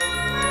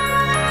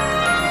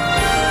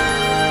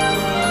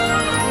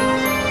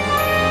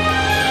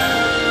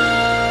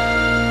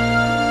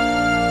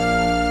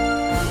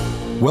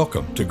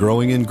Welcome to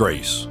Growing in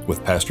Grace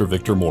with Pastor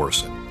Victor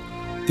Morrison.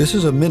 This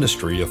is a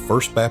ministry of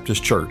First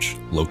Baptist Church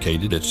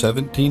located at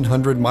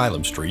 1700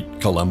 Milam Street,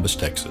 Columbus,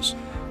 Texas.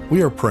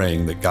 We are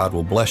praying that God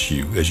will bless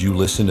you as you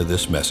listen to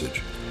this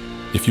message.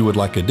 If you would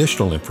like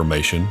additional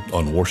information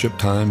on worship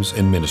times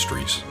and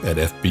ministries at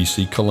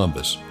FBC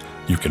Columbus,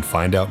 you can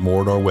find out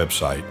more at our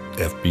website,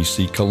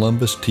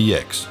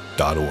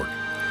 fbccolumbustx.org.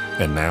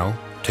 And now,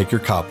 take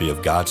your copy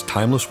of God's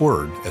Timeless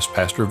Word as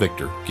Pastor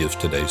Victor gives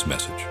today's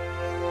message.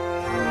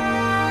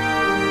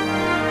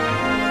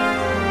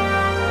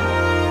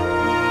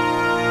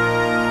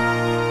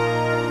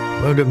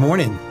 Well, good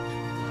morning.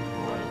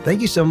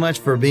 Thank you so much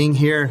for being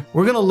here.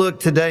 We're going to look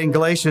today in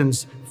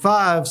Galatians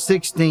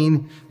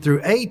 5:16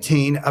 through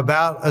 18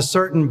 about a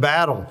certain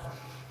battle.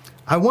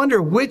 I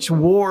wonder, which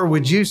war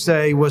would you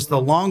say was the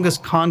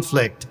longest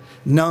conflict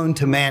known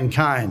to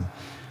mankind?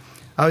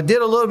 I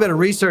did a little bit of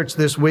research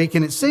this week,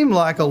 and it seemed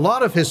like a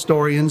lot of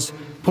historians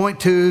point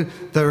to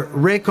the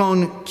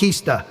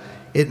Reconquista.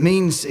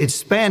 It's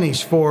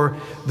Spanish for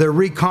the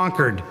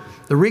reconquered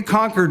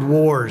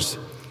wars.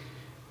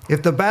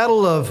 If the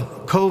Battle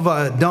of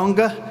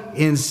Covadonga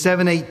in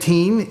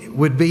 718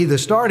 would be the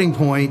starting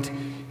point,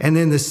 and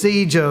then the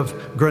Siege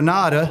of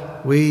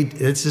Granada,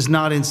 this is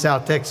not in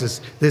South Texas,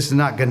 this is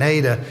not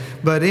Grenada,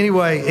 but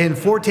anyway, in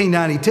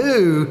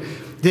 1492,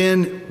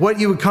 then what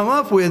you would come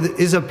up with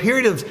is a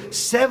period of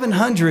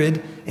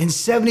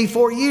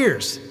 774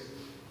 years.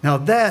 Now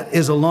that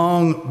is a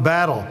long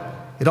battle.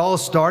 It all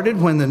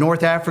started when the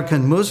North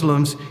African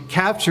Muslims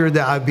captured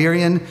the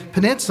Iberian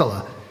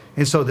Peninsula.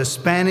 And so the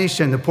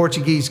Spanish and the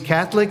Portuguese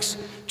Catholics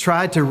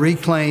tried to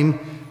reclaim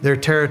their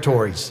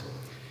territories.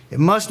 It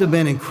must have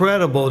been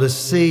incredible to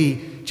see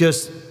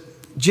just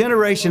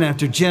generation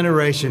after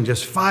generation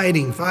just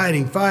fighting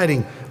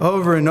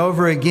over and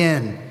over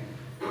again.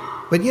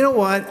 But you know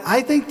what?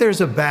 I think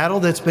there's a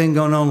battle that's been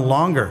going on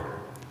longer.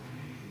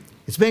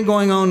 It's been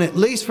going on at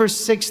least for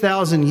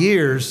 6,000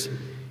 years.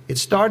 It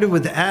started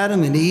with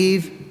Adam and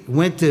Eve,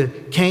 went to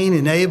Cain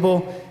and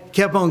Abel,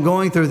 kept on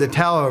going through the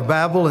Tower of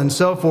Babel and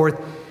so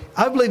forth.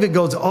 I believe it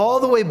goes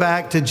all the way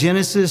back to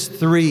Genesis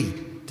 3,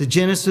 to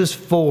Genesis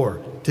 4,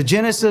 to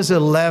Genesis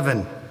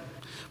 11.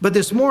 But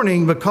this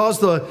morning, because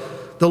the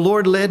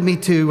Lord led me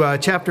to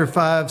chapter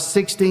 5,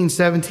 16,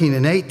 17,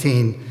 and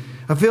 18,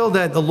 I feel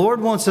that the Lord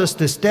wants us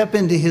to step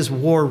into His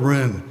war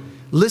room.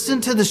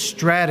 Listen to the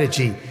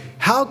strategy.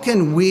 How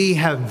can we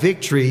have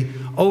victory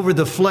over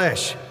the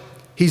flesh?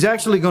 He's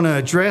actually going to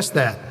address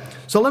that.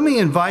 So let me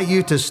invite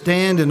you to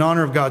stand in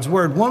honor of God's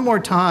Word. One more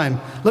time,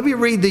 let me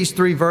read these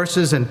 3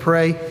 verses and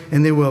pray,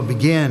 and then we'll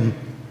begin.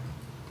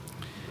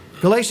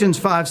 Galatians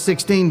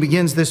 5:16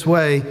 begins this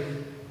way,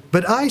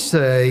 "But I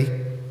say,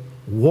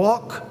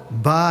 walk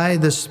by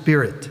the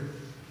Spirit,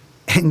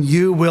 and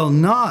you will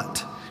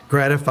not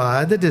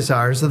gratify the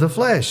desires of the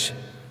flesh.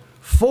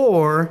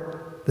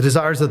 For the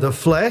desires of the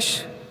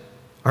flesh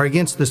are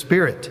against the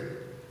Spirit,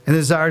 and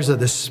the desires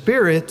of the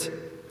Spirit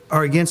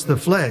are against the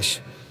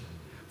flesh.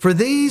 For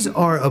these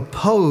are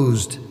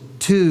opposed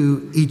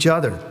to each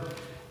other,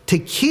 to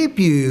keep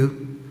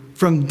you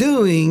from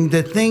doing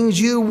the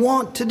things you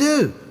want to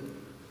do.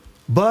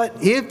 But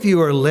if you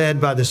are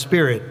led by the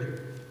Spirit,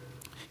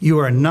 you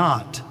are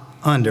not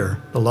under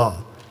the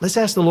law." Let's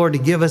ask the Lord to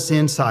give us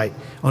insight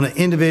on an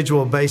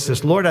individual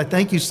basis. Lord, I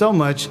thank you so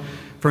much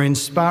for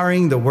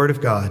inspiring the Word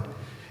of God.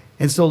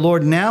 And so,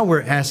 Lord, now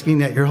we're asking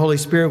that your Holy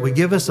Spirit would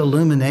give us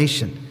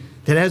illumination,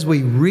 that as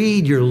we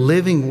read your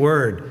living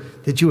Word,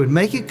 that you would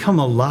make it come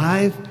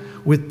alive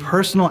with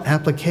personal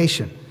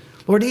application.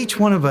 Lord, each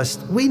one of us,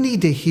 we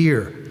need to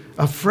hear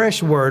a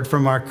fresh word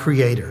from our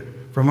Creator,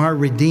 from our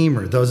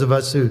Redeemer, those of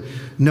us who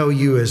know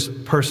you as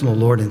personal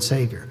Lord and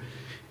Savior.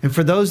 And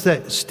for those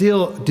that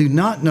still do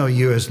not know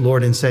you as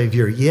Lord and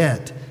Savior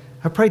yet,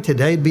 I pray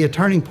today would be a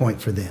turning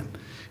point for them.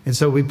 And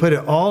so we put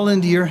it all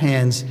into your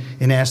hands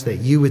and ask that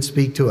you would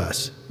speak to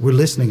us. We're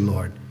listening,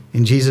 Lord.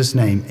 In Jesus'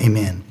 name,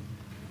 amen.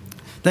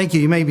 Thank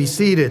you. You may be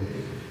seated.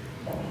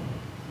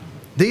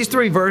 These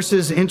 3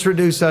 verses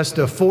introduce us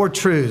to 4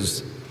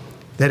 truths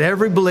that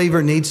every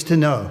believer needs to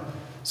know.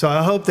 So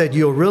I hope that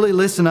you'll really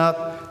listen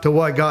up to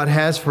what God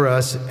has for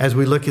us as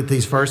we look at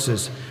these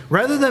verses.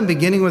 Rather than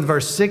beginning with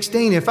verse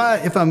 16, if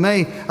I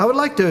may, I would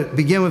like to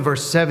begin with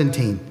verse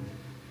 17.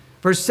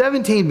 Verse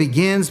 17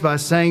 begins by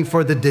saying,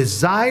 "For the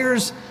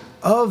desires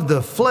of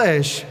the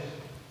flesh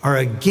are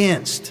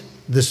against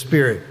the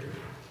Spirit."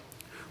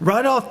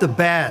 Right off the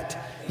bat,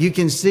 you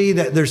can see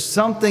that there's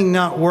something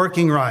not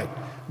working right.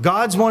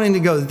 God's wanting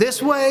to go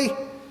this way,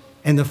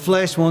 and the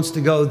flesh wants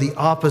to go the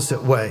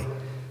opposite way.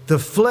 The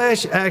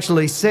flesh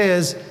actually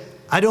says,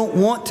 I don't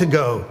want to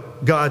go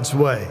God's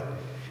way.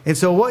 And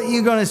so what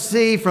you're going to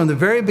see from the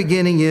very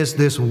beginning is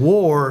this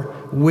war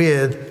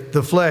with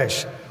the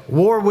flesh.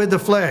 War with the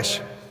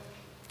flesh.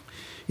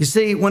 You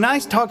see, when I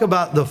talk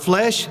about the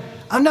flesh,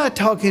 I'm not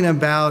talking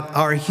about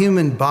our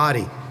human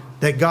body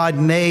that God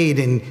made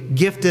and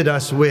gifted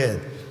us with.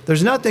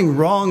 There's nothing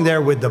wrong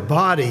there with the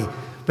body,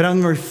 but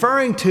I'm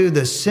referring to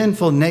the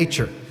sinful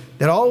nature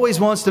that always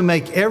wants to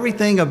make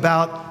everything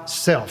about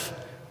self.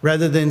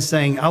 rather than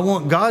saying, I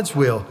want God's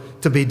will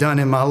to be done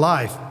in my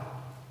life.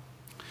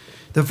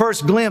 The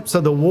first glimpse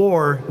of the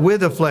war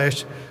with the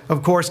flesh,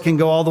 of course, can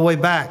go all the way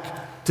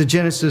back to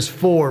Genesis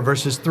 4,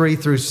 verses 3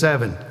 through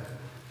 7.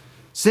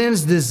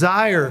 Sin's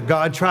desire,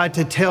 God tried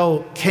to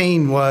tell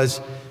Cain, was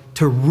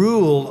to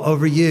rule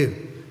over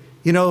you.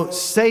 You know,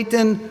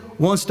 Satan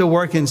wants to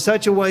work in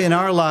such a way in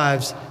our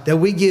lives that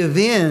we give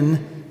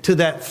in to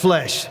that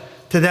flesh,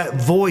 to that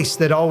voice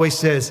that always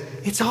says,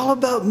 it's all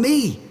about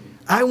me.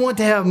 I want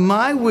to have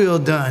my will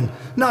done,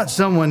 not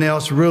someone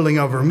else ruling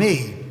over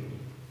me.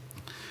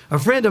 A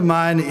friend of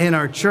mine in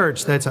our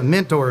church that's a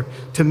mentor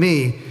to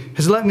me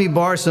has let me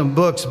borrow some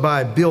books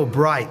by Bill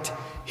Bright.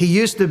 He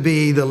used to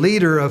be the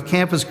leader of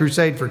Campus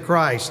Crusade for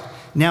Christ.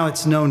 Now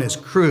it's known as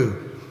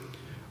Cru.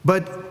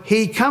 But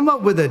he come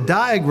up with a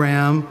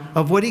diagram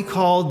of what he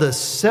called the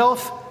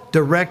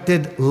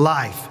self-directed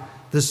life.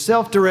 The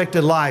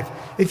self-directed life.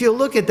 If you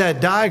look at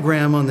that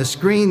diagram on the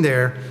screen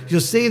there,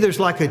 you'll see there's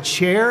like a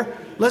chair.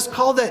 Let's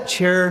call that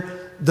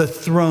chair the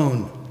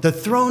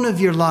throne of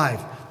your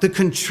life, the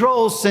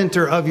control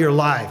center of your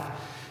life.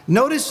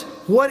 Notice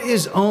what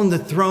is on the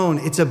throne.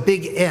 It's a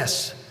big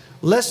S.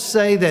 Let's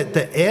say that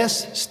the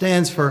S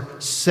stands for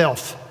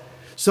self,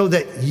 so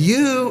that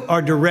you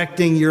are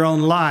directing your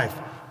own life.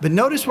 But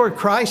notice where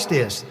Christ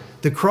is.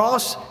 The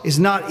cross is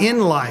not in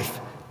life.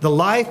 The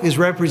life is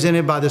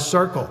represented by the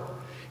circle.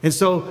 And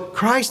so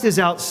Christ is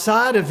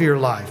outside of your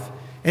life.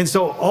 And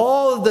so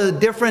all the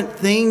different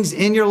things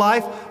in your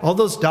life, all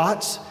those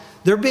dots,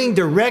 they're being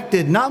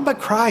directed not by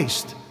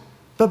Christ,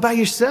 but by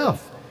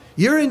yourself.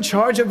 You're in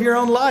charge of your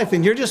own life,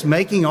 and you're just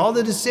making all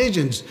the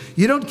decisions.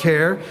 You don't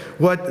care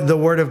what the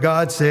Word of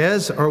God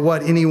says or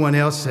what anyone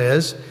else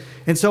says.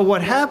 And so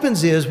what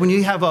happens is when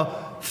you have a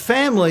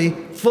family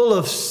full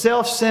of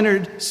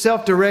self-centered,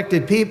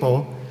 self-directed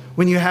people,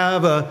 when you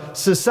have a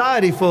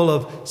society full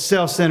of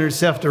self-centered,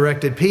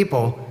 self-directed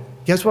people,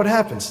 guess what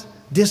happens?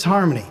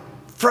 Disharmony,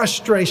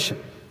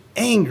 frustration,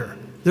 anger.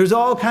 There's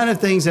all kinds of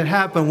things that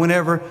happen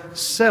whenever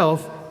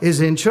self is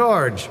in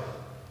charge.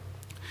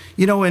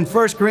 You know, in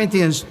 1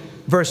 Corinthians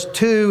verse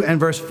 2 and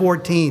verse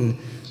 14,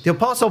 the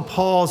Apostle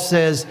Paul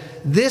says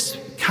this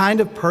kind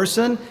of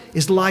person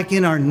is like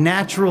in our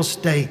natural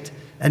state,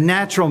 a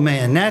natural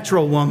man,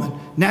 natural woman,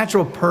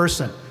 natural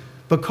person,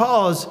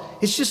 because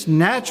it's just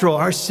natural.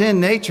 Our sin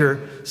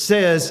nature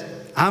says,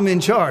 I'm in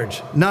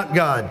charge, not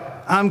God.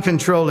 I'm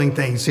controlling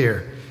things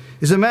here.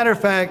 As a matter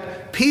of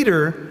fact,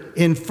 Peter,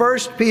 in 1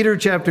 Peter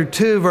chapter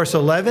 2, verse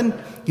 11,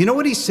 you know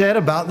what he said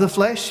about the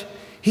flesh?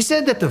 He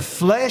said that the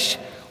flesh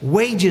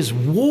wages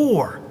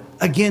war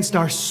against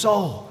our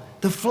soul.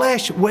 The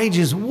flesh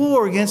wages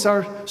war against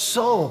our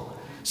soul.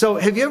 So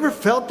have you ever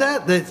felt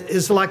that? That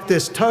it's like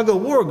this tug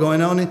of war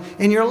going on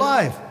in your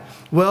life.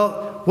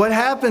 Well, what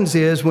happens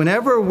is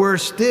whenever we're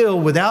still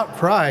without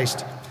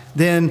Christ,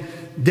 then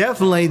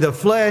definitely the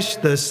flesh,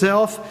 the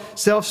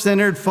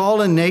self-centered,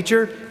 fallen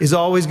nature is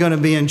always going to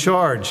be in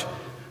charge.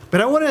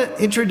 But I want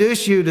to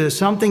introduce you to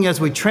something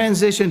as we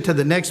transition to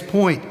the next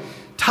point.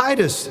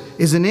 Titus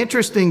is an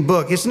interesting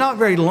book. It's not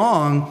very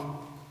long,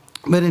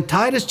 but in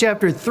Titus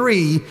chapter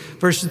 3,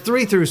 verses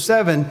 3 through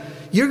 7,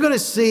 you're going to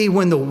see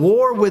when the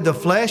war with the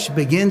flesh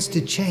begins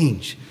to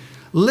change.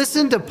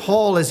 Listen to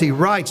Paul as he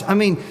writes. I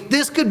mean,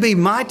 this could be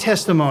my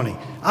testimony.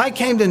 I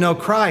came to know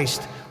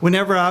Christ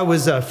whenever I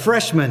was a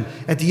freshman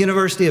at the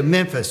University of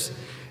Memphis.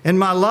 And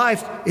my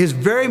life is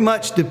very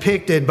much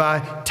depicted by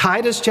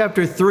Titus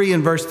chapter 3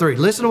 and verse 3.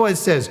 Listen to what it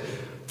says.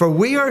 For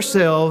we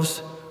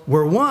ourselves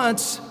were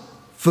once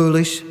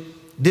foolish,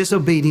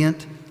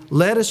 disobedient,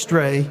 led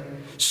astray,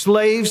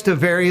 slaves to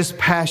various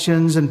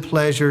passions and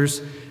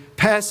pleasures,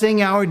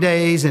 passing our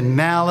days in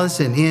malice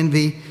and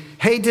envy,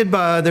 hated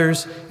by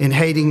others and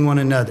hating one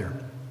another.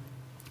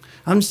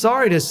 I'm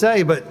sorry to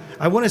say, but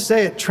I want to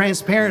say it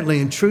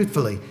transparently and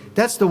truthfully.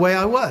 That's the way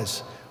I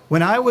was.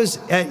 When I was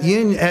at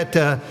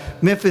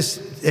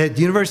Memphis, at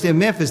the University of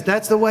Memphis,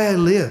 that's the way I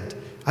lived.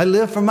 I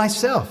lived for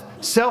myself.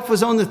 Self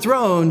was on the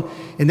throne,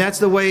 and that's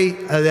the way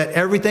that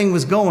everything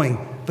was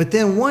going. But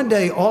then one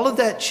day, all of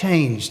that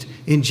changed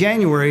in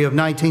January of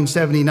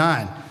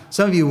 1979.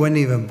 Some of you weren't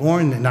even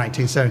born in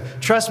 1970.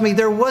 Trust me,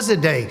 there was a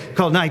day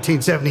called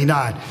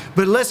 1979.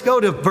 But let's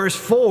go to verse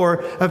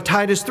 4 of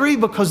Titus 3,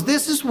 because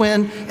this is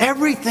when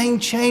everything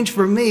changed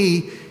for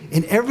me,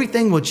 and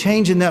everything will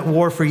change in that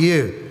war for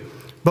you.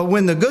 But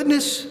when the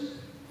goodness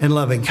and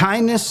loving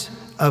kindness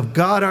of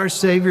God our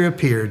Savior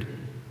appeared,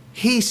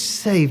 He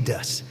saved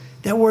us.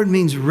 That word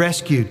means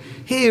rescued.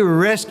 He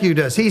rescued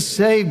us. He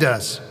saved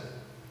us.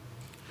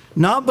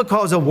 Not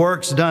because of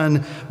works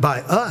done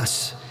by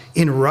us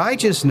in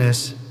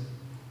righteousness,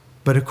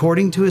 but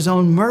according to His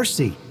own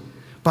mercy,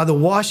 by the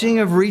washing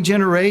of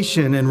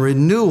regeneration and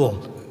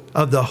renewal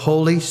of the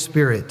Holy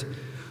Spirit,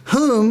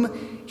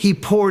 whom He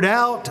poured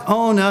out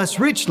on us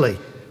richly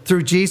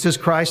through Jesus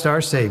Christ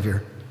our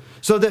Savior,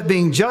 so that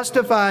being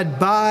justified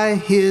by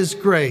His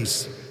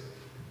grace,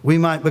 we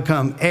might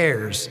become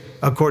heirs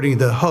according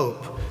to the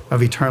hope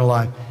of eternal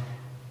life.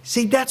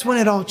 See, that's when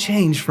it all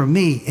changed for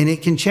me, and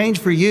it can change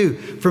for you.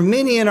 For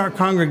many in our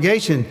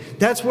congregation,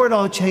 that's where it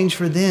all changed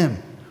for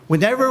them.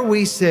 Whenever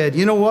we said,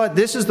 you know what,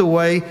 this is the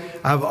way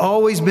I've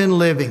always been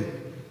living.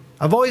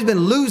 I've always been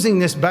losing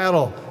this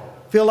battle.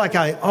 Feel like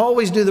I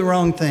always do the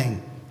wrong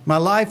thing. My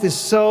life is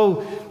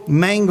so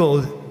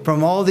mangled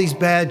from all these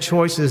bad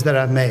choices that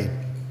I've made.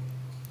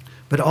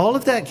 But all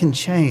of that can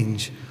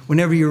change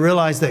whenever you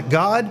realize that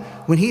God,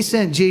 when He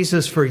sent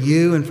Jesus for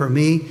you and for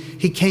me,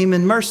 He came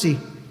in mercy.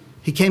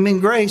 He came in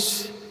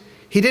grace.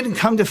 He didn't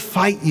come to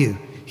fight you.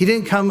 He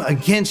didn't come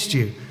against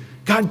you.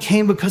 God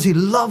came because He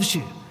loves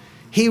you.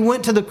 He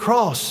went to the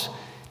cross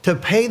to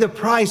pay the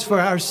price for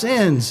our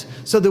sins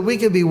so that we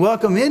could be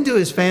welcomed into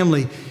His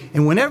family.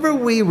 And whenever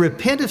we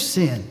repent of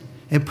sin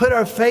and put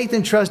our faith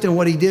and trust in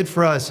what He did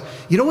for us,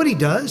 you know what He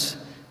does?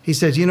 He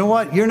says, you know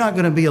what? You're not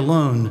going to be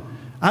alone.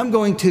 I'm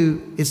going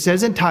to, it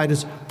says in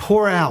Titus,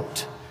 pour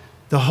out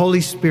the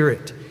Holy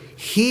Spirit.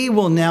 He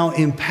will now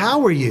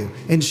empower you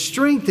and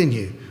strengthen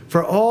you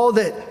for all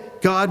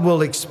that God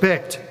will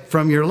expect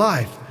from your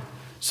life.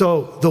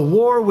 So the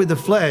war with the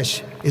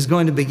flesh is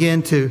going to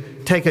begin to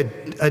take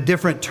a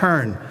different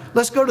turn.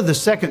 Let's go to the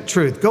second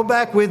truth. Go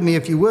back with me,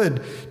 if you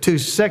would,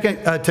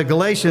 to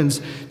Galatians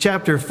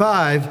chapter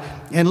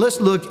 5, and let's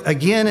look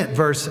again at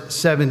verse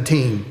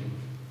 17.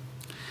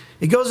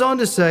 It goes on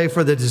to say,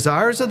 for the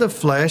desires of the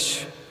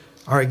flesh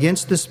are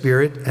against the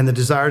Spirit, and the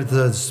desires of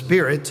the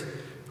Spirit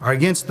are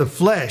against the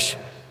flesh,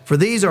 for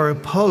these are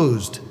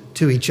opposed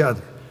to each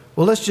other.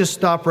 Well, let's just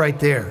stop right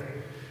there.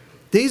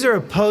 These are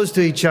opposed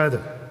to each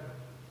other.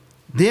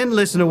 Then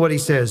listen to what he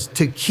says,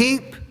 to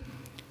keep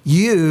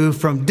you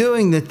from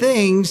doing the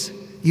things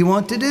you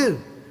want to do.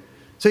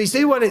 So you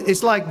see what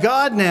it's like.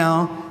 God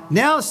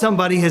now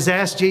somebody has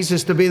asked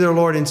Jesus to be their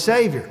Lord and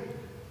Savior.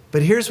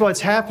 But here's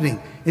what's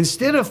happening.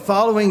 Instead of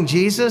following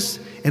Jesus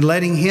and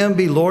letting Him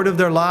be Lord of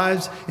their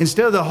lives,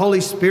 instead of the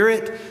Holy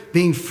Spirit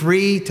being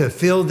free to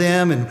fill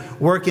them and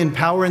work in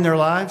power in their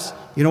lives,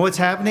 you know what's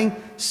happening?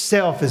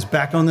 Self is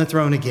back on the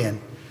throne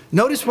again.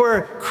 Notice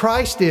where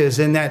Christ is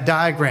in that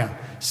diagram.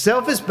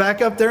 Self is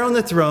back up there on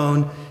the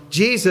throne.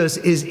 Jesus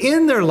is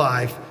in their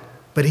life,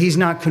 but He's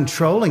not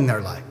controlling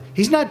their life.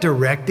 He's not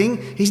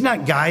directing. He's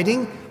not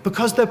guiding,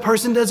 because the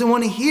person doesn't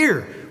want to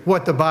hear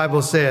what the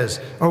Bible says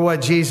or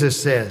what Jesus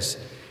says.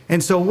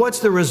 And so what's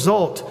the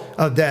result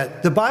of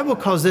that? The Bible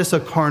calls this a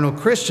carnal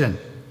Christian,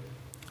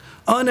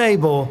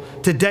 unable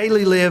to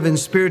daily live in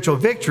spiritual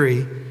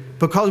victory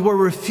because we're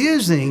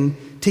refusing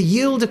to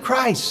yield to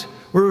Christ.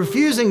 We're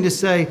refusing to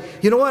say,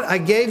 you know what? I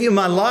gave you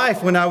my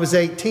life when I was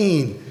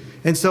 18.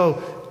 And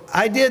so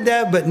I did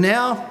that, but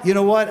now, you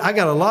know what? I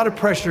got a lot of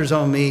pressures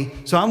on me,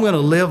 so I'm going to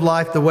live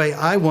life the way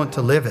I want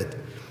to live it.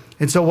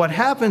 And so what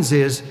happens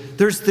is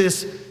there's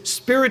this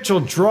spiritual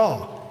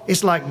draw.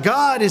 It's like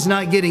God is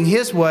not getting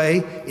His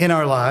way in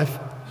our life,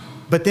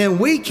 but then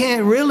we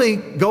can't really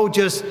go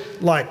just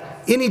like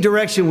any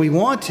direction we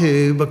want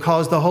to,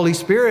 because the Holy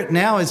Spirit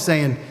now is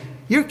saying,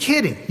 you're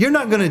kidding. You're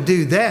not going to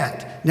do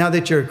that now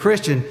that you're a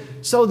Christian.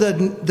 So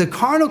the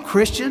carnal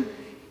Christian,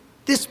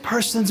 this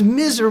person's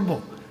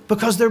miserable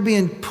because they're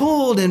being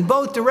pulled in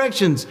both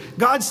directions.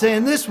 God's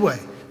saying this way.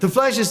 The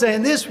flesh is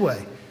saying this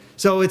way.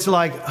 So it's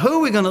like, who are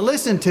we going to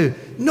listen to?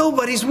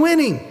 Nobody's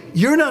winning.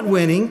 You're not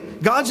winning.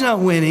 God's not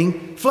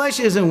winning. Flesh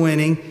isn't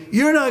winning.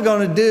 You're not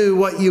going to do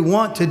what you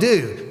want to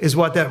do, is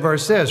what that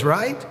verse says,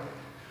 right?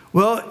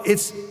 Well,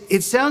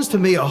 it sounds to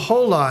me a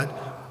whole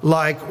lot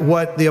like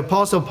what the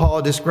Apostle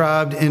Paul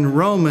described in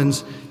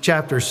Romans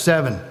chapter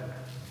 7.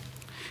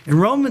 In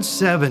Romans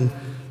 7,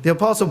 the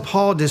Apostle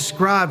Paul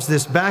describes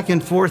this back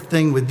and forth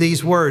thing with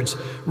these words.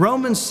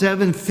 Romans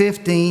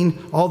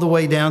 7:15 all the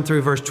way down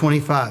through verse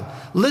 25.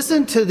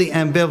 Listen to the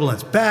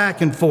ambivalence, back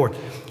and forth.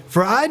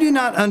 For I do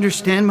not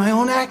understand my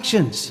own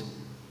actions.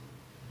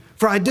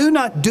 For I do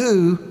not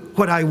do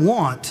what I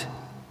want,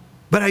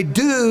 but I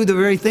do the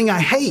very thing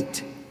I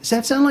hate. Does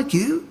that sound like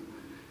you?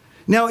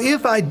 Now,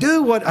 if I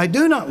do what I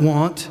do not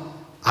want,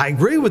 I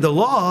agree with the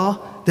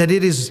law that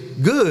it is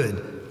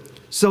good.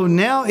 So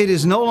now it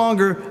is no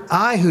longer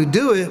I who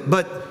do it,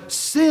 but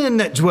sin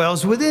that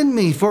dwells within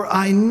me. For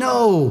I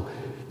know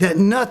that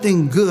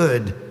nothing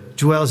good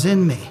dwells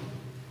in me,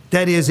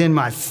 that is, in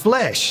my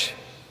flesh.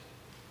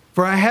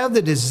 For I have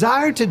the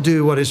desire to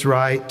do what is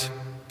right,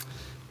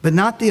 but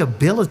not the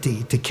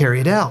ability to carry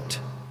it out.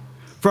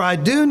 For I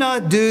do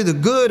not do the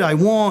good I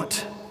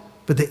want,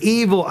 but the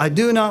evil I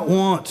do not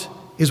want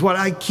is what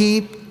I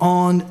keep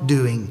on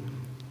doing.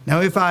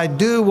 Now, if I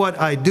do what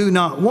I do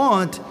not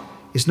want,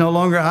 it's no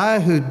longer I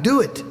who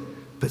do it,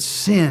 but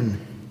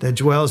sin that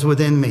dwells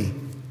within me.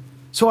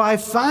 So I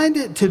find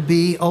it to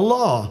be a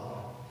law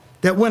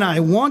that when I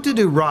want to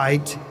do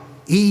right,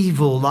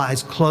 evil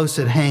lies close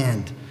at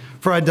hand.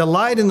 For I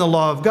delight in the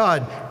law of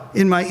God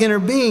in my inner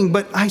being,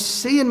 but I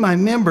see in my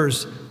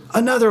members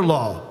another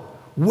law,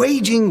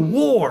 waging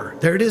war,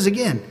 there it is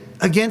again,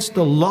 against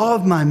the law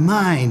of my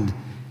mind,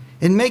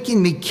 and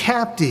making me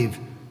captive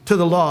to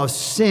the law of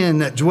sin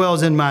that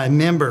dwells in my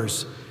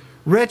members.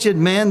 Wretched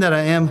man that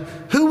I am,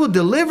 who will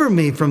deliver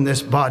me from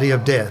this body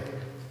of death?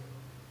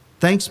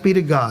 Thanks be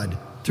to God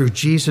through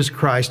Jesus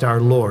Christ our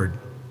Lord.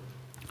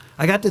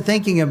 I got to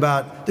thinking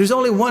about there's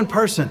only one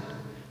person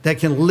that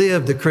can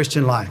live the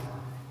Christian life.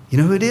 You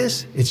know who it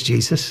is? It's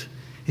Jesus.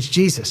 It's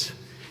Jesus.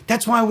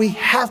 That's why we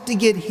have to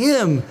get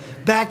him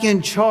back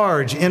in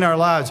charge in our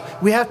lives.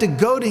 We have to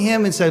go to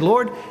him and say,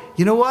 Lord,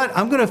 you know what?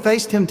 I'm going to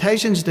face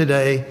temptations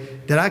today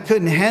that I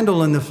couldn't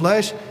handle in the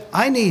flesh.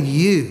 I need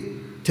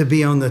you to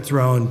be on the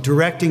throne,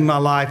 directing my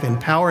life,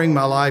 empowering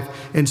my life,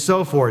 and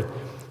so forth.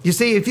 You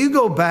see, if you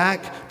go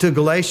back to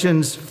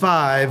Galatians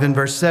 5 and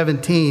verse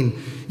 17,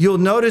 you'll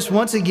notice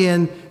once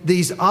again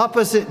these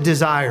opposite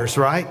desires,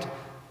 right?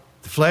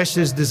 The flesh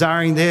is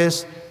desiring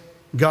this,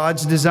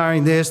 God's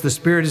desiring this, the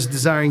Spirit is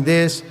desiring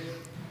this.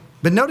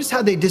 But notice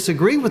how they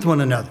disagree with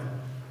one another.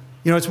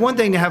 You know, it's one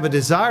thing to have a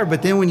desire,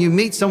 but then when you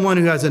meet someone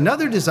who has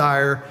another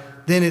desire,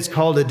 then it's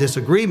called a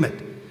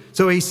disagreement.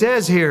 So he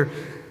says here,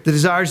 the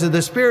desires of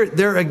the Spirit,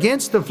 they're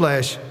against the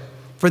flesh,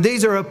 for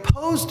these are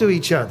opposed to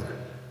each other.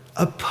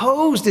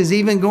 Opposed is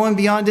even going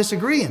beyond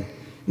disagreeing.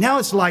 Now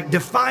it's like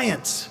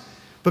defiance,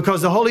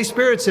 because the Holy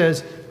Spirit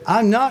says,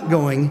 I'm not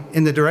going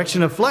in the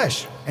direction of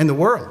flesh and the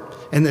world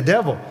and the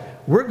devil.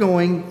 We're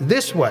going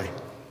this way.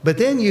 But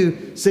then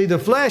you see the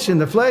flesh, and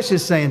the flesh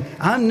is saying,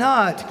 I'm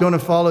not going to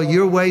follow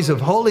your ways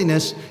of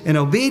holiness and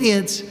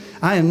obedience.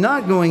 I am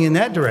not going in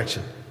that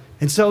direction.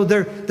 And so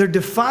they're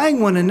defying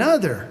one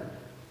another.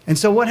 And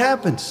so what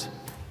happens?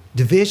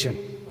 Division.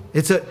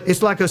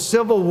 It's like a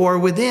civil war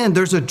within.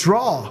 There's a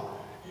draw.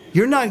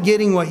 You're not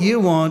getting what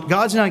you want.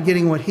 God's not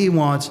getting what he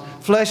wants.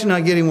 Flesh is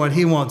not getting what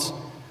he wants.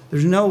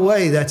 There's no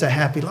way that's a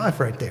happy life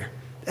right there.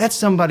 That's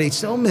somebody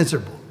so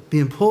miserable,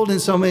 being pulled in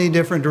so many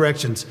different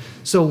directions.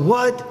 So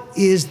what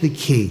is the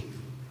key?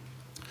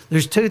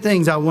 There's two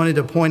things I wanted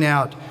to point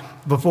out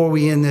before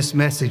we end this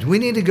message. We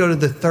need to go to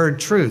the third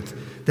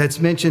truth that's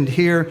mentioned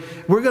here.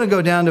 We're going to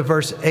go down to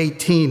verse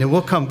 18, and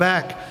we'll come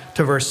back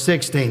to verse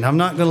 16. I'm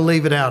not going to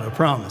leave it out, I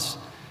promise.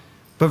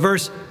 But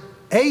verse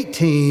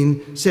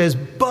 18 says,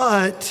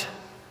 but,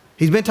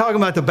 he's been talking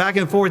about the back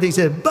and forth. He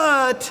said,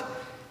 but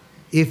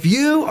if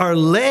you are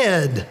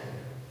led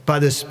by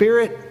the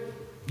Spirit,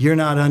 you're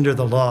not under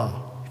the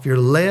law. If you're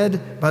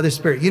led by the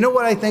Spirit. You know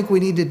what I think we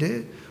need to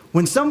do?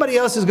 When somebody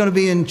else is going to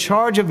be in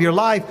charge of your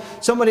life,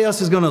 somebody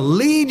else is going to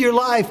lead your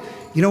life,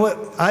 you know what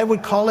I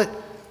would call it?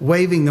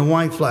 Waving the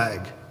white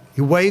flag.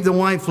 You wave the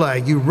white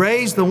flag. You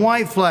raise the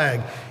white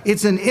flag.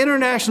 It's an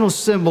international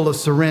symbol of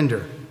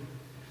surrender.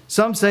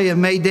 Some say it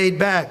may date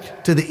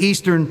back to the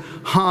Eastern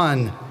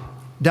Han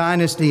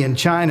dynasty in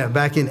China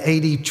back in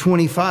AD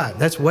 25.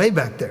 That's way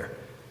back there.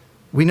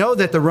 We know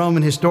that the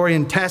Roman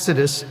historian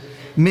Tacitus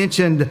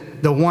mentioned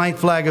the white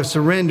flag of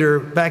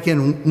surrender back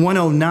in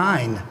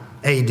 109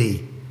 AD.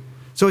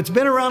 So it's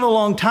been around a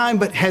long time,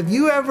 but have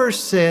you ever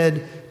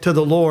said to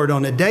the Lord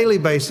on a daily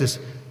basis,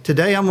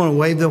 today I'm going to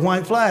wave the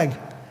white flag.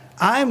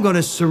 I'm going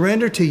to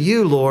surrender to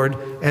you, Lord,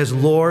 as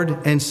Lord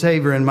and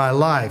Savior in my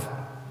life.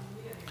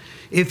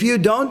 If you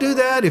don't do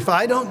that, if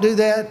I don't do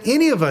that,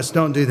 any of us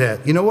don't do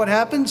that, you know what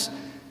happens?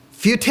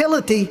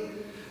 Futility.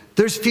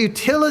 There's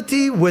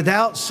futility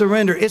without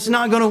surrender. It's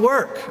not going to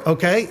work,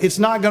 okay? It's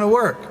not going to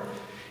work.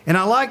 And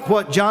I like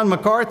what John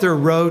MacArthur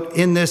wrote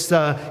in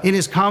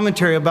his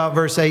commentary about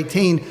verse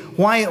 18,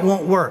 why it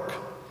won't work.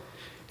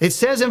 It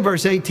says in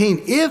verse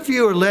 18, if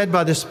you are led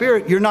by the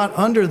Spirit, you're not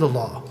under the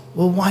law.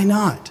 Well, why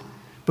not?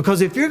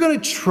 Because if you're going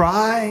to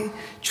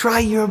try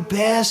your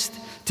best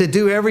to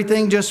do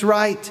everything just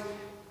right,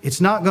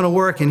 it's not going to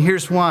work, and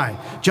here's why.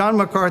 John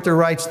MacArthur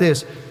writes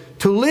this,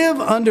 to live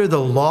under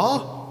the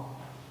law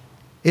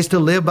is to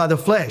live by the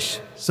flesh.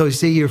 So you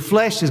see, your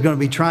flesh is going to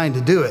be trying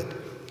to do it.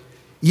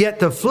 Yet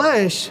the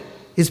flesh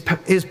is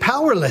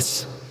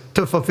powerless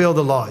to fulfill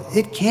the law.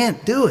 It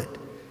can't do it.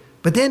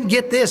 But then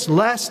get this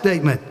last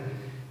statement.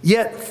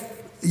 Yet,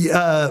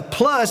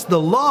 plus the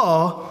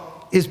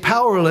law is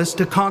powerless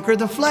to conquer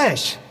the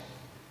flesh.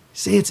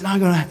 See, it's not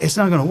going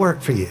to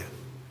work for you.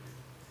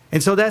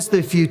 And so that's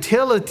the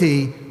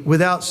futility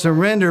without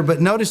surrender.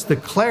 But notice the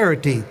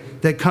clarity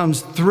that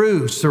comes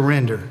through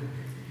surrender.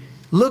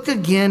 Look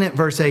again at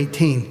verse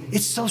 18.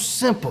 It's so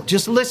simple.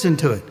 Just listen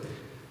to it.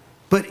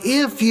 But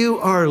if you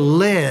are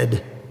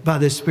led by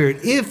the Spirit,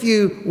 if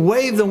you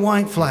wave the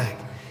white flag,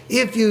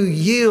 if you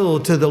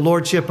yield to the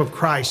Lordship of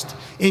Christ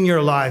in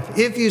your life,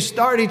 if you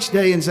start each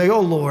day and say, oh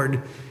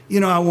Lord, you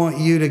know, I want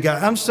you to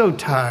guide. I'm so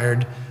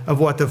tired of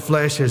what the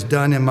flesh has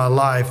done in my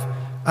life.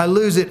 I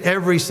lose it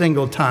every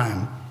single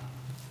time.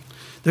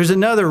 There's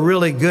another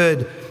really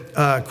good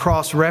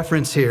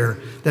cross-reference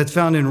here that's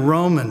found in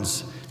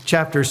Romans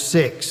chapter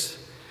 6.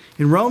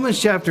 In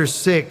Romans chapter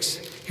 6,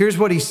 here's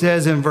what he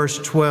says in verse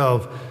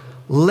 12.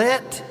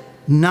 Let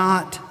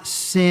not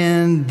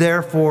sin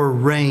therefore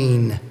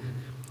reign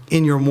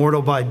in your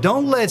mortal body.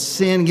 Don't let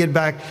sin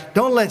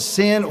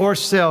or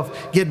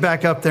self get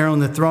back up there on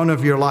the throne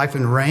of your life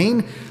and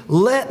reign.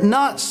 Let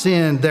not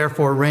sin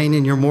therefore reign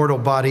in your mortal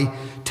body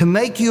to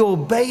make you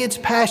obey its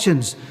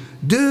passions.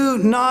 Do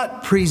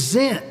not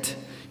present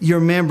your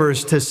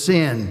members to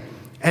sin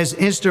as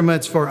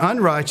instruments for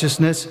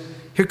unrighteousness.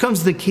 Here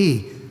comes the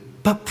key.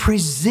 But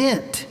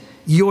present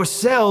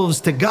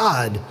yourselves to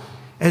God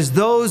as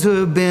those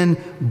who have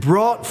been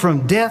brought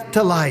from death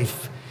to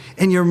life,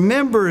 and your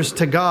members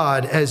to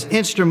God as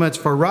instruments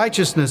for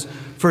righteousness.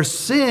 For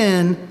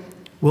sin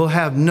will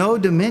have no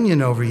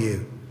dominion over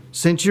you,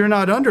 since you're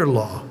not under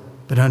law,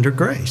 but under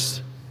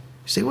grace.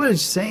 See what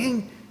he's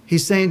saying?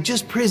 He's saying,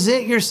 just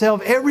present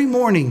yourself every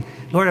morning.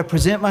 Lord, I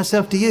present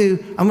myself to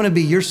you. I'm going to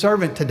be your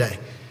servant today.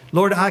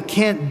 Lord, I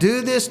can't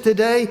do this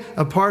today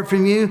apart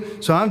from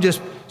you, so I'm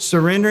just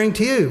surrendering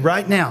to you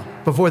right now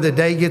before the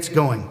day gets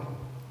going.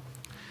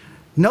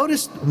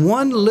 Notice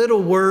one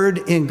little word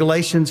in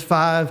Galatians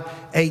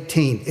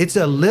 5:18. It's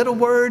a little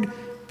word,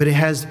 but it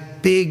has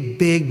big,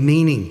 big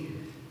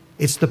meaning.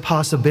 It's the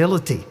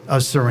possibility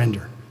of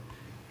surrender.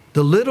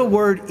 The little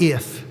word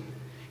if.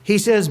 He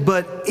says,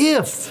 but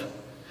if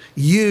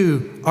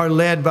you are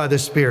led by the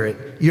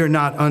Spirit, you're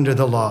not under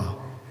the law.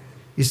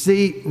 You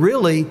see,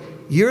 really,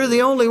 you're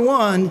the only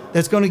one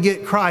that's going to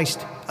get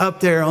Christ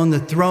up there on the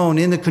throne,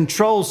 in the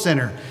control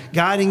center,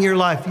 guiding your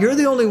life. You're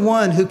the only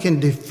one who can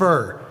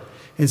defer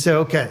and say,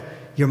 okay,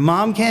 your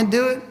mom can't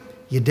do it,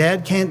 your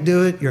dad can't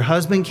do it, your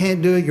husband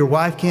can't do it, your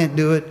wife can't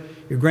do it,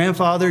 your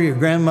grandfather, your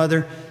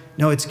grandmother.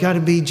 No, it's got to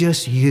be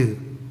just you.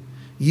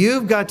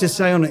 You've got to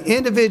say on an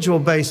individual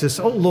basis,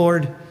 oh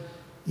Lord,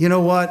 you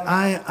know what?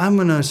 I'm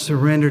going to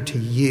surrender to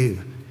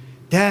you.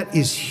 That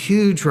is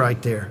huge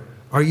right there.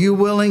 Are you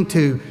willing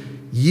to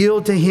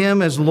yield to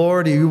him as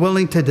Lord? Are you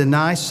willing to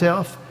deny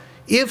self?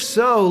 If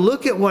so,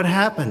 look at what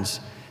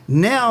happens.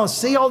 Now,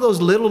 see all those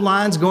little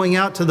lines going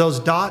out to those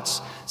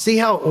dots? See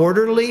how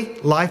orderly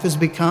life has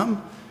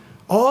become?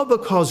 All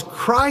because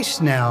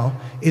Christ now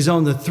is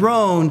on the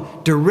throne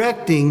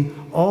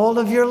directing all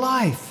of your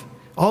life,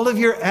 all of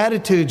your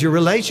attitudes, your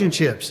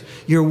relationships,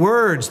 your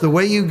words, the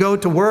way you go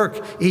to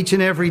work each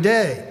and every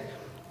day.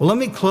 Well, let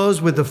me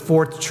close with the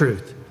fourth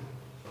truth.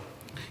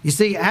 You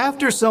see,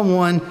 after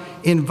someone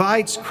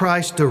invites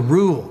Christ to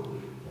rule,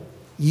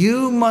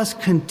 you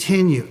must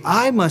continue,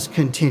 I must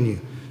continue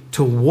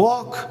to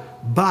walk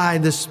by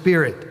the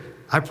Spirit.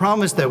 I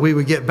promised that we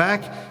would get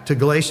back to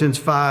Galatians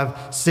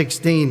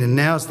 5:16, and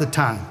now's the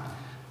time.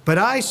 But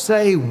I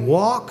say,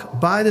 walk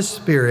by the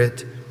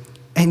Spirit,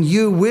 and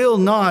you will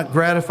not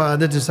gratify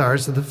the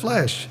desires of the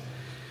flesh.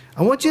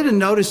 I want you to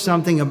notice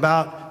something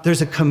about,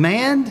 there's a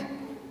command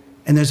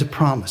and there's a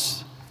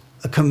promise.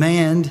 A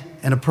command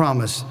and a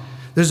promise.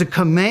 There's a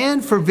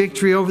command for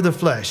victory over the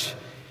flesh.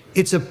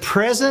 It's a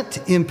present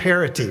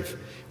imperative.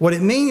 What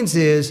it means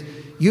is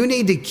you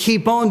need to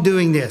keep on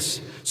doing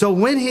this. So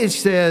when he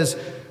says,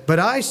 but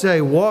I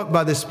say walk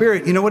by the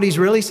Spirit, you know what he's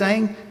really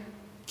saying?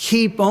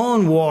 Keep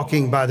on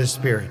walking by the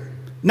Spirit.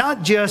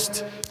 Not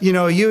just,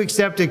 you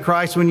accepted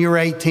Christ when you were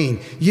 18.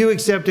 You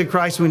accepted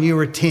Christ when you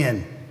were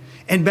 10.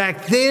 And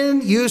back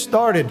then you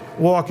started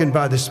walking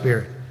by the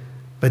Spirit,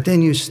 but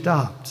then you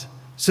stopped.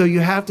 So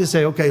you have to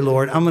say, okay,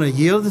 Lord, I'm going to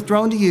yield the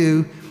throne to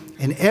you.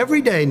 And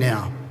every day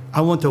now,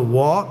 I want to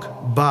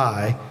walk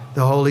by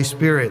the Holy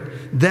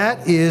Spirit.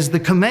 That is the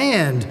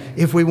command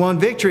if we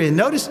want victory. And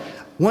notice,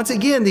 once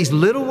again, these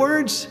little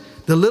words,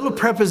 the little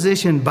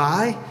preposition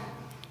by,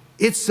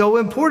 it's so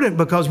important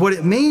because what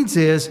it means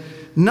is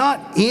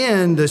not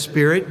in the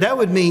Spirit. That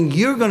would mean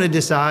you're going to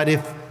decide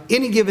if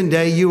any given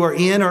day you are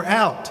in or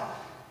out.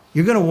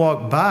 You're going to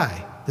walk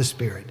by the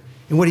Spirit.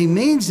 And what he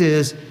means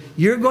is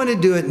you're going to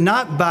do it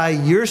not by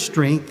your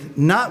strength,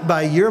 not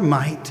by your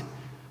might,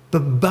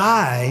 but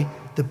by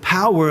the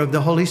power of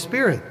the Holy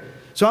Spirit.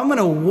 So I'm going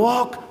to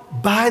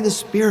walk by the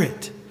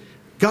Spirit.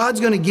 God's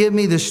going to give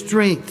me the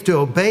strength to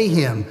obey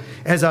him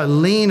as I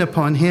lean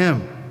upon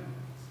him.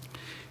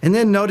 And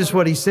then notice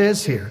what he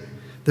says here.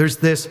 There's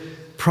this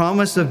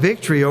promise of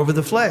victory over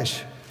the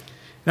flesh.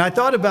 And I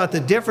thought about the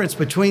difference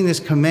between this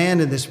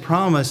command and this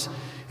promise.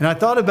 And I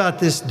thought about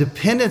this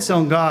dependence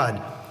on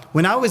God.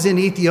 When I was in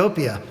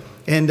Ethiopia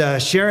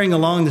and sharing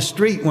along the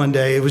street one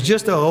day, it was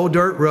just an old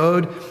dirt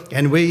road,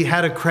 and we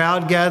had a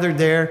crowd gathered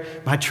there.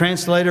 My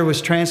translator was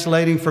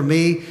translating for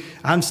me.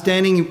 I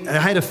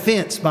had a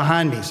fence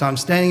behind me, so I'm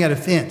standing at a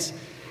fence.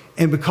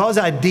 And because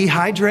I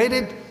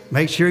dehydrated,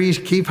 make sure you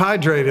keep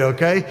hydrated,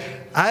 okay?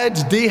 I had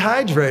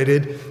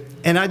dehydrated,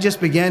 and I just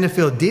began to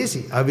feel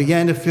dizzy. I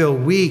began to feel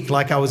weak,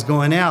 like I was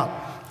going out.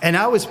 And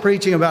I was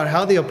preaching about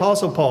how the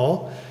Apostle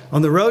Paul,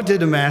 on the road to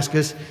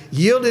Damascus,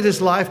 yielded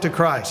his life to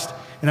Christ.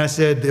 And I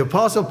said, the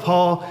Apostle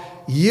Paul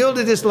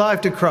yielded his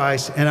life to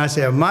Christ. And I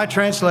said, my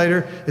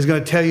translator is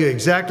going to tell you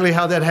exactly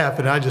how that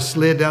happened. I just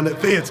slid down the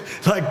fence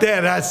like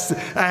that.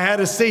 I had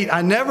a seat.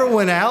 I never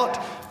went out,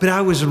 but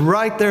I was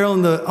right there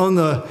on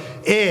the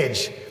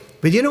edge.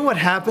 But you know what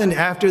happened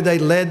after they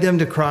led them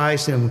to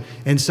Christ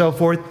and so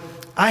forth?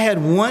 I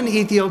had one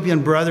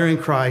Ethiopian brother in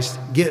Christ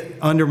get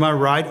under my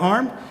right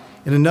arm,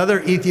 and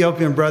another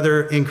Ethiopian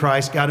brother in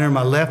Christ got under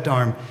my left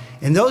arm.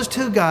 And those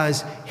two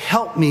guys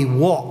helped me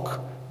walk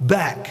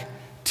back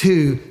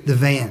to the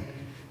van.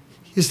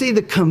 You see,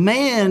 the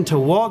command to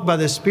walk by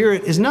the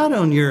Spirit is not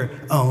on your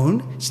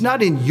own. It's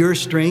not in your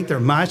strength or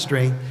my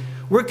strength.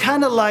 We're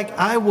kind of like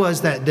I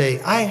was that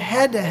day. I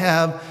had to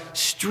have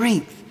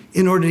strength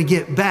in order to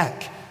get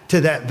back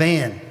to that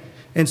van.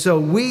 And so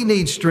we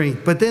need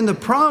strength. But then the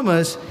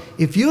promise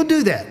if you'll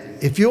do that,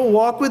 if you'll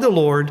walk with the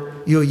Lord,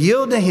 you'll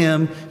yield to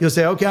Him, you'll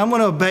say, okay, I'm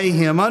going to obey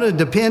Him, I'm going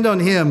to depend on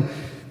Him,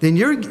 then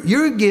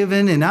you're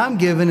given and I'm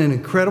given an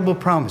incredible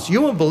promise.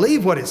 You won't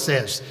believe what it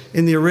says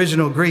in the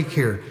original Greek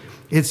here.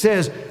 It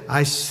says,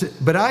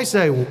 but I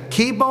say,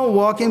 keep on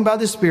walking by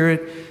the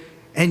Spirit,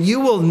 and you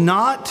will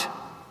not,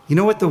 you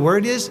know what the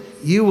word is?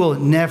 You will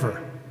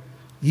never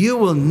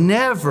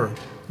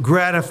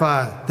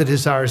gratify the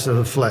desires of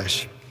the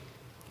flesh.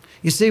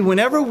 You see,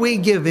 whenever we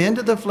give in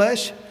to the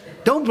flesh,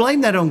 don't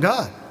blame that on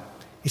God.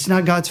 It's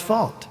not God's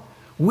fault.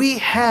 We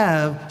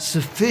have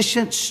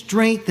sufficient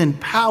strength and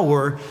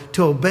power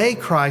to obey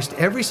Christ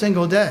every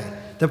single day.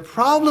 The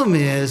problem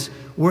is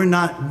we're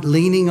not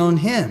leaning on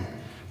Him,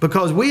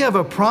 because we have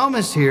a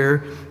promise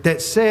here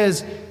that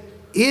says,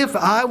 if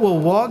I will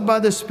walk by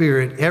the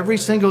Spirit every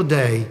single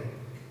day,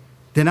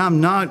 then I'm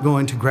not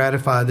going to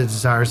gratify the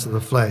desires of the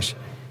flesh.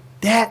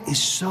 That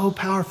is so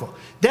powerful.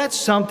 That's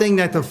something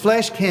that the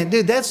flesh can't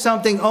do. That's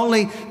something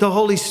only the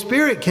Holy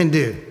Spirit can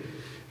do.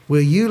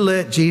 Will you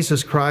let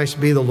Jesus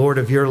Christ be the Lord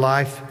of your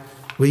life?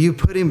 Will you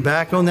put Him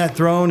back on that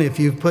throne if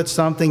you've put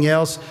something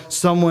else,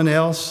 someone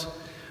else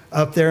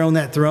up there on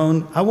that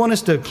throne? I want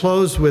us to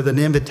close with an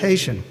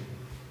invitation.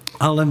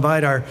 I'll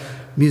invite our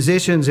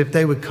musicians, if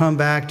they would come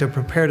back, to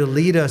prepare to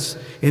lead us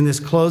in this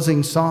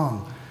closing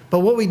song. But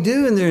what we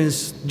do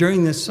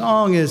during this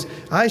song is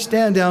I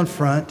stand down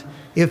front.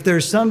 If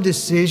there's some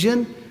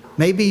decision,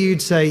 maybe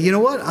you'd say, you know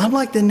what? I'm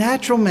like the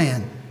natural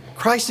man.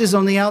 Christ is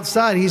on the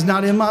outside. He's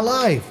not in my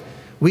life.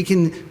 We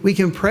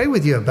can pray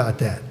with you about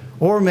that.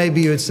 Or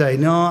maybe you would say,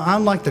 no,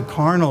 I'm like the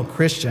carnal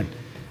Christian.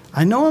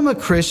 I know I'm a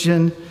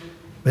Christian,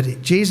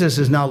 but Jesus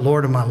is not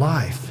Lord of my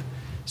life.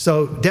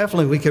 So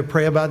definitely we could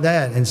pray about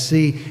that and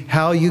see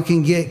how you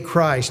can get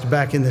Christ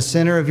back in the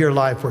center of your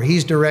life where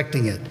He's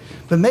directing it.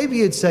 But maybe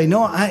you'd say,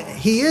 no,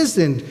 He is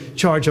in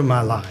charge of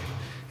my life.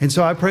 And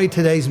so I pray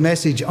today's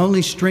message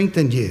only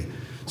strengthened you.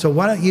 So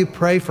why don't you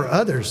pray for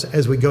others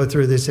as we go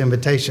through this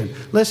invitation?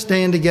 Let's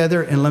stand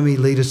together and let me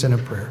lead us in a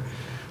prayer.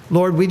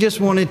 Lord, we just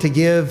wanted to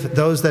give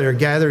those that are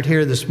gathered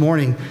here this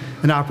morning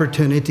an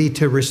opportunity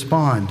to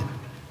respond.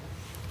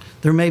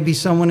 There may be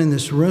someone in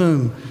this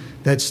room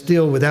that's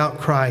still without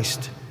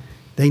Christ.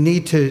 They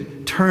need to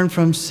turn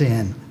from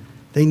sin.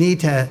 They need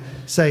to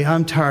say,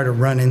 I'm tired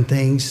of running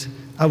things.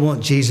 I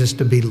want Jesus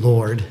to be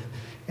Lord.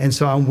 And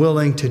so I'm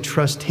willing to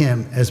trust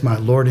Him as my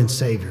Lord and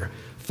Savior.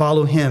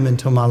 Follow Him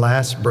until my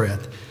last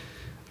breath.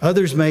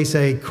 Others may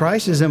say,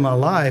 Christ is in my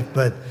life,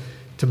 but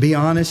to be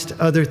honest,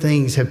 other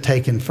things have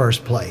taken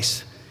first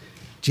place.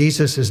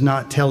 Jesus is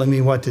not telling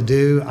me what to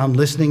do. I'm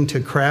listening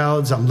to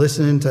crowds. I'm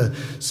listening to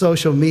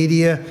social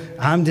media.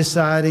 I'm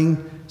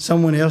deciding.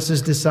 Someone else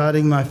is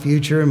deciding my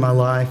future and my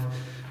life.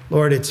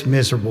 Lord, it's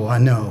miserable, I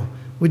know.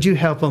 Would you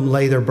help them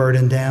lay their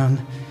burden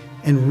down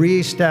and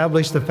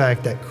reestablish the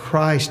fact that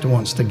Christ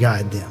wants to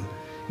guide them?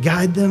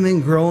 Guide them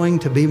in growing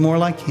to be more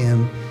like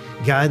Him.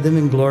 Guide them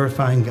in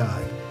glorifying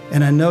God.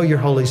 And I know your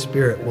Holy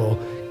Spirit will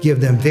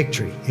give them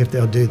victory if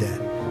they'll do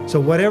that. So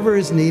whatever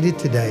is needed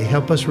today,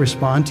 help us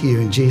respond to you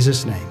in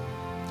Jesus' name.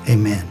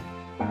 Amen.